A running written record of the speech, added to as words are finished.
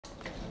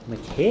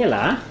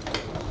Micaela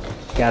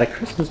got a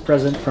Christmas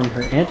present from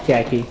her Aunt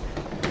Jackie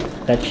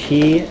that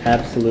she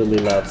absolutely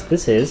loves.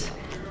 This is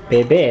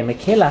Bebe.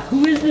 Micaela,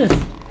 who is this?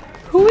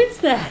 Who is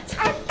that?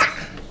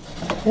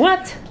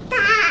 What?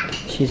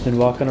 She's been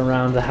walking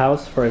around the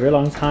house for a very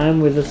long time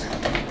with this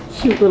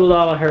cute little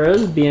doll of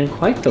hers, being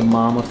quite the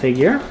mama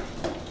figure.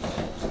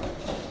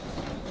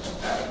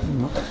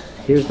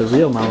 Here's the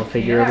real mama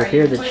figure over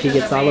here that she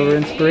gets all of her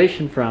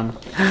inspiration from.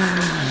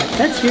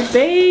 That's your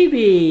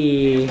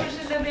baby!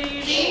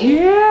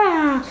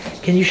 Yeah!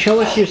 Can you show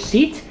us your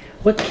seat?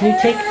 What can you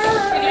take?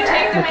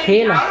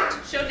 Micaela,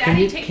 can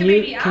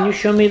you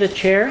show me the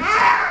chair?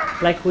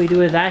 Like we do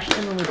with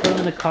Ashton when we put him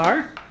in the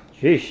car?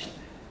 Jeez.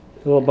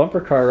 A little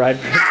bumper car ride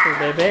for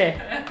Bebe.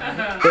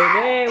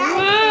 Bebe,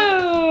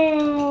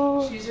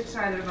 whoa! She's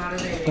excited about her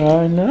baby.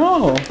 I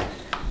know.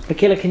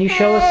 Micaela, can you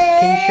show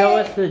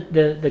us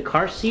the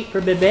car seat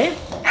for Bebe?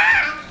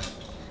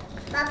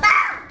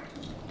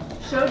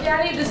 Show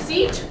Daddy the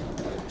seat.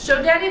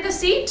 Show Daddy the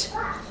seat.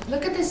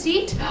 Look at the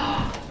seat.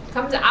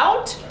 Comes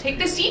out. Take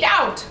the seat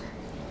out.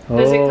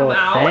 Does it come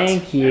out?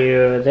 Thank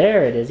you.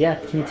 There it is. Yeah.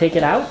 Can you take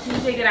it out? Can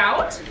you take it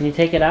out? Can you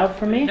take it out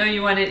for me? No,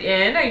 you want it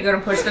in? Are you going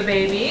to push the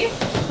baby?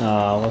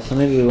 Oh, well, so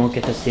maybe we won't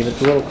get to see, but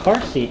the little car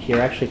seat here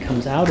actually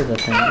comes out of the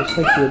thing, just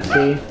like you would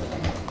see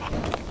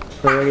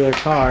for a regular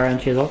car,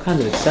 and she has all kinds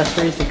of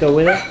accessories that go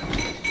with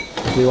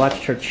it. We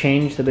watched her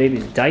change the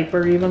baby's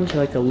diaper even. She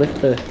liked to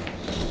lift the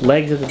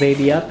legs of the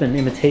baby up in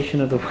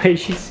imitation of the way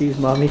she sees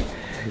mommy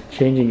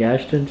changing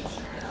Ashton.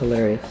 Just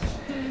hilarious.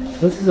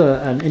 So this is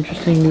an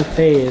interesting new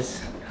phase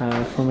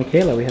for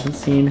Micaela. We haven't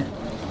seen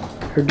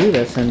her do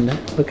this, and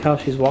look how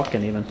she's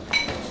walking even.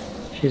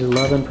 She's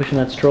loving pushing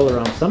that stroller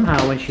around.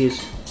 Somehow when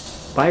she's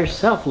by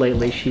herself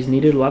lately, she's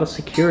needed a lot of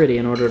security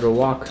in order to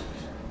walk.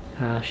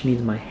 She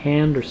needs my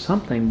hand or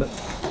something, but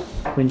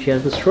when she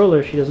has the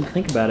stroller, she doesn't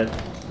think about it.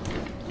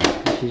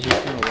 She's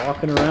just kind of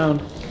walking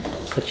around,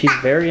 but she's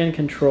very in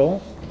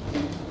control.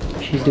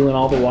 She's doing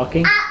all the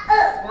walking.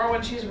 Or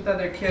when she's with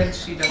other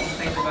kids, she doesn't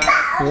think about it.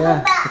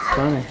 Yeah, it's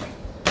funny.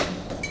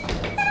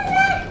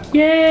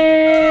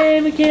 Yay,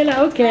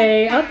 Micaela,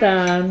 okay, all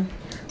done.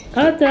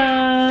 All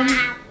done.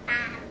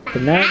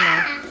 Good night,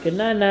 night. Good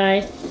night,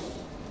 night.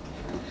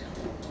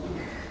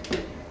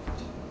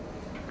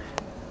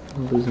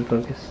 I'm losing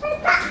focus.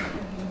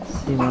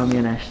 See Mommy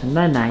and Ashton.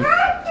 Night, night.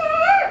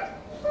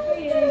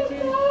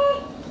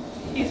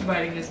 He's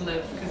biting his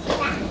lip.